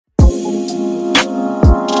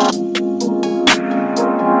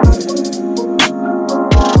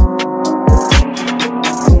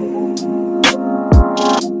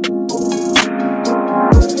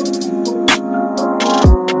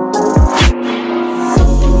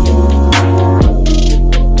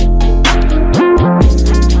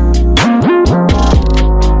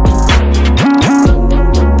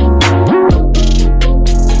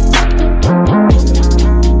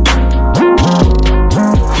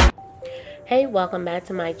Hey, welcome back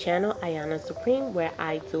to my channel, AyannaSupreme, where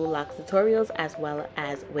I do Locs tutorials as well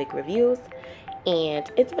as wig reviews.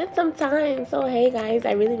 And it's been some time, so hey guys,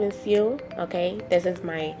 I really miss you. Okay, this is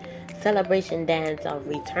my celebration dance of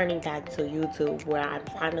returning back to YouTube, where I'm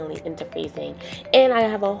finally interfacing, and I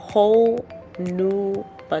have a whole new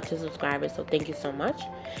bunch of subscribers, so thank you so much.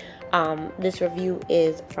 This review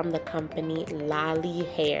is from the company Lolly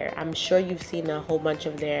Hair. I'm sure you've seen a whole bunch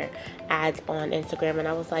of their ads on Instagram, and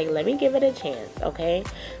I was like, let me give it a chance. Okay,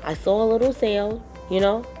 I saw a little sale, you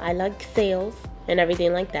know, I like sales and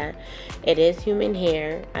everything like that. It is human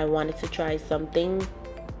hair. I wanted to try something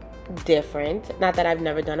different, not that I've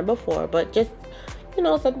never done it before, but just, you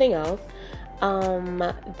know, something else.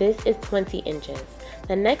 This is 20 inches.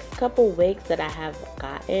 The next couple wigs that I have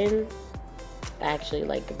gotten, actually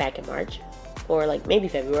like back in March or like maybe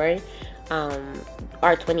February,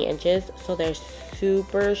 are 20 inches, so they're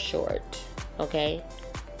super short. Okay,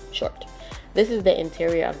 short. This is the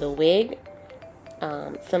interior of the wig.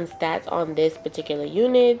 Some stats on this particular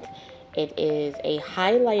unit: it is a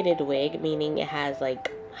highlighted wig, meaning it has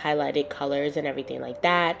like highlighted colors and everything like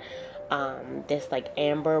that. This like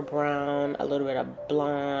amber brown, a little bit of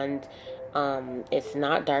blonde. It's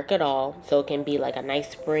not dark at all, so it can be like a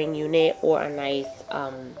nice spring unit or a nice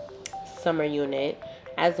summer unit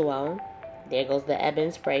as well. There goes the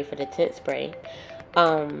ebon spray for the tint spray.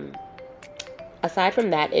 Aside from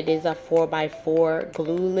that, it is a 4x4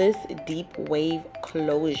 glueless deep wave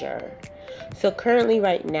closure. So currently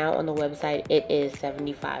right now on the website it is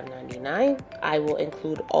 $75.99. I will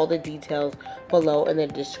include all the details below in the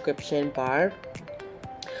description bar.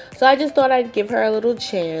 So I just thought I'd give her a little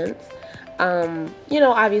chance. You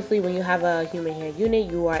know, obviously when you have a human hair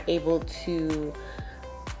unit, you are able to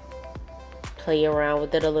play around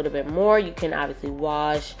with it a little bit more. You can obviously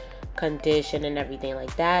wash, condition, and everything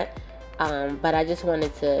like that. But I just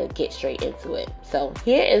wanted to get straight into it. So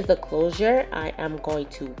here is the closure. I am going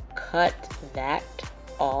to cut that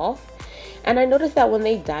off. And I noticed that when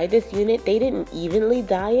they dyed this unit, they didn't evenly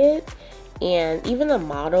dye it. And even the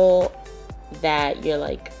model that you're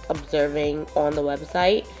like observing on the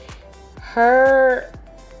website, her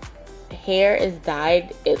hair is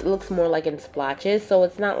dyed, it looks more like in splotches, so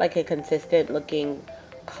it's not like a consistent looking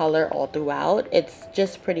color all throughout. It's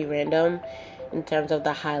just pretty random in terms of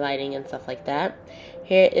the highlighting and stuff like that.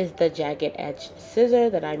 Here is the jagged edge scissor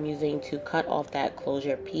that I'm using to cut off that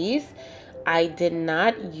closure piece. I did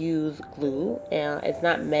not use glue. It's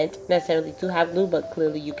not meant necessarily to have glue, but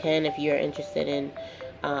clearly you can if you're interested in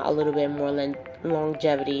a little bit more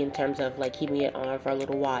longevity in terms of like keeping it on for a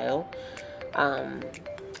little while.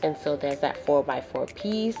 And so there's that 4x4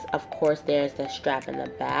 piece. Of course, there's the strap in the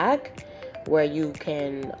back where you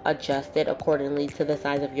can adjust it accordingly to the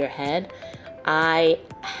size of your head. I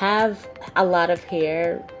have a lot of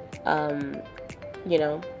hair, you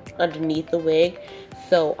know, underneath the wig,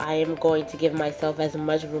 so I am going to give myself as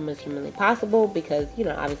much room as humanly possible because, you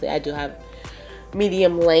know, obviously I do have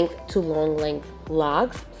medium length to long length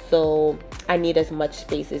locks, so I need as much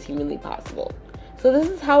space as humanly possible. So this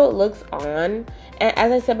is how it looks on, and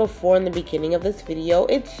as I said before in the beginning of this video,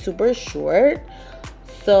 it's super short,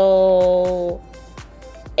 so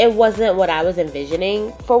it wasn't what I was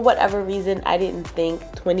envisioning. For whatever reason, I didn't think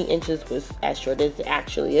 20 inches was as short as it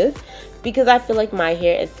actually is, because I feel like my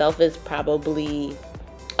hair itself is probably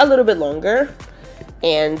a little bit longer,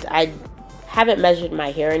 and I haven't measured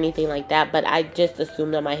my hair or anything like that, but I just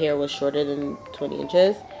assumed that my hair was shorter than 20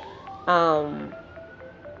 inches.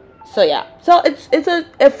 So yeah, so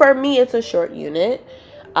for me it's a short unit,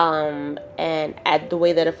 and at the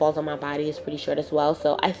way that it falls on my body is pretty short as well.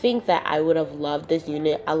 So I think that I would have loved this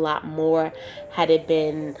unit a lot more had it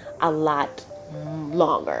been a lot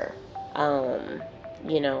longer.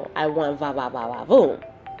 You know, I want va va va va boom,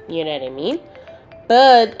 you know what I mean?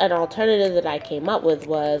 But an alternative that I came up with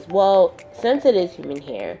was, well, since it is human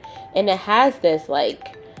hair and it has this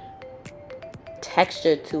like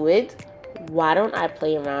texture to it, why don't I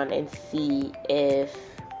play around and see if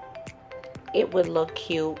it would look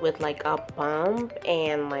cute with like a bump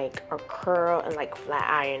and like a curl and like flat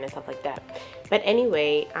iron and stuff like that. But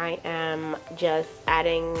anyway, I am just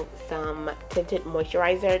adding some tinted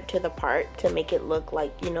moisturizer to the part to make it look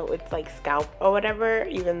like, you know, it's like scalp or whatever,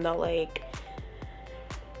 even though like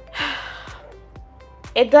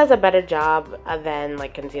it does a better job than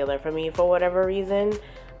like concealer for me for whatever reason.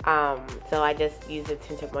 So I just use a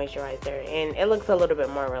tinted moisturizer and it looks a little bit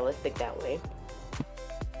more realistic that way.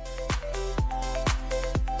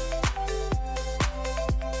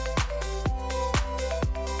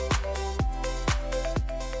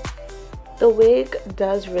 The wig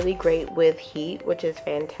does really great with heat, which is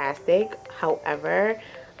fantastic. However,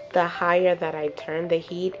 the higher that I turned the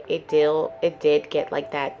heat, it did get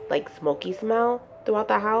like that like smoky smell throughout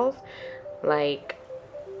the house. Like,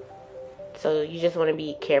 so you just want to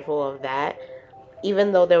be careful of that.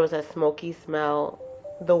 Even though there was a smoky smell,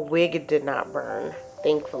 the wig did not burn,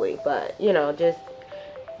 thankfully. But, you know, just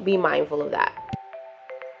be mindful of that.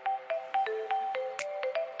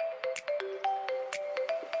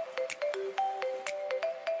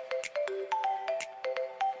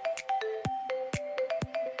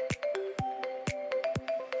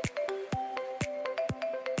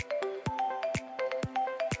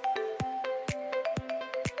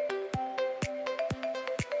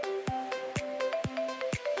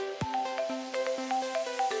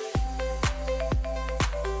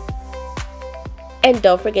 And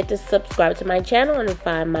don't forget to subscribe to my channel and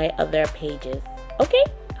find my other pages. Okay?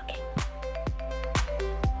 Okay.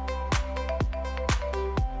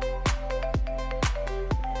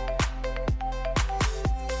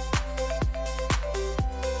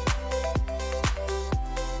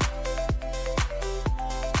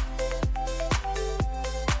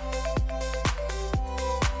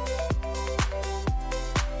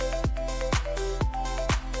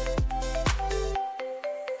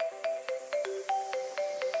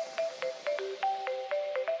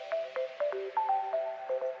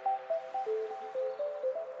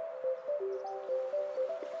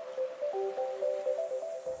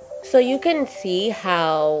 So you can see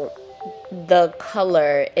how the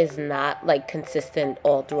color is not like consistent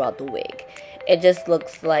all throughout the wig. It just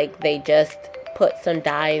looks like they just put some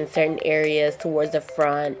dye in certain areas towards the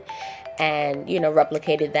front and, you know,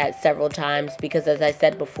 replicated that several times, because as I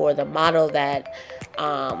said before, the model that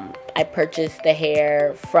I purchased the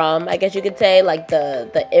hair from, I guess you could say, like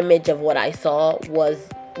the image of what I saw was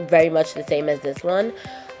very much the same as this one.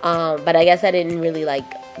 But I guess I didn't really like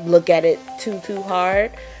look at it too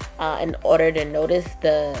hard in order to notice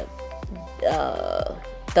the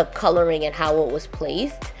coloring and how it was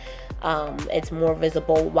placed. It's more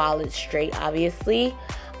visible while it's straight, obviously.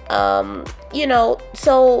 You know,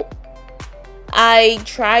 so I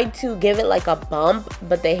tried to give it like a bump,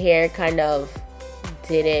 but the hair kind of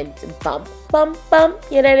didn't bump,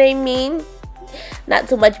 you know what I mean? Not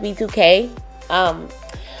too much B2K.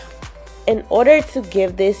 In order to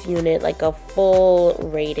give this unit like a full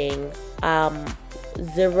rating,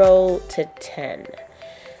 0 to 10,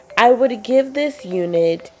 I would give this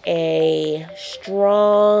unit a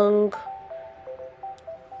strong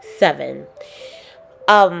 7.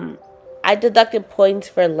 I deducted points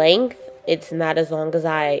for length. It's not as long as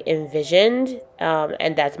I envisioned,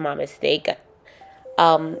 and that's my mistake.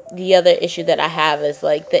 The other issue that I have is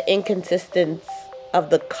like the inconsistency of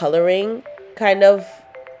the coloring kind of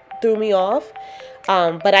threw me off.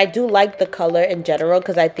 But I do like the color in general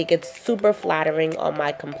because I think it's super flattering on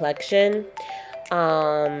my complexion.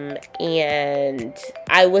 And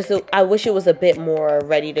I wish it was a bit more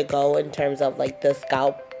ready to go in terms of like the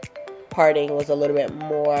scalp parting was a little bit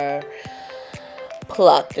more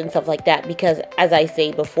plucked and stuff like that, because as I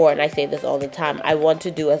say before, and I say this all the time, I want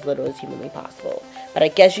to do as little as humanly possible. But I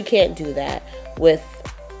guess you can't do that with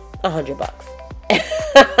 $100.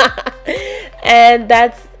 And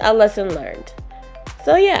that's a lesson learned.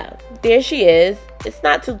 So yeah, there she is. It's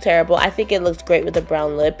not too terrible. I think it looks great with a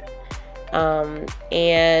brown lip. And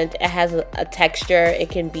it has a texture. It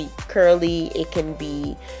can be curly, it can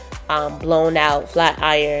be blown out, flat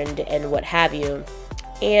ironed, and what have you.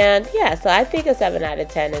 And yeah, so I think a 7 out of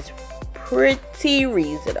 10 is pretty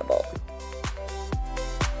reasonable.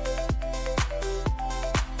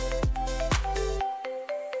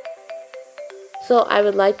 So I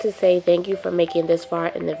would like to say thank you for making this far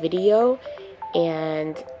in the video,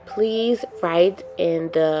 and please write in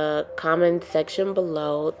the comment section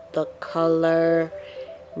below the color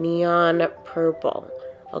neon purple,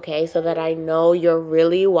 okay, so that I know you're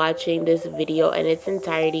really watching this video in its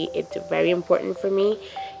entirety. It's very important for me,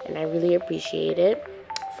 and I really appreciate it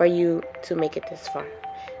for you to make it this far.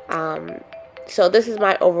 So this is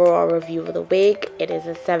my overall review of the wig. It is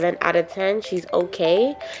a 7 out of 10. She's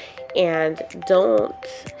okay. And don't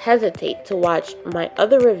hesitate to watch my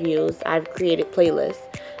other reviews. I've created playlists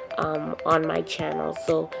on my channel,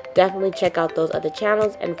 so definitely check out those other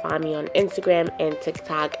channels and find me on Instagram and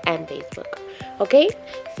TikTok and Facebook. Okay,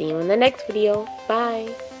 see you in the next video.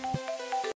 Bye.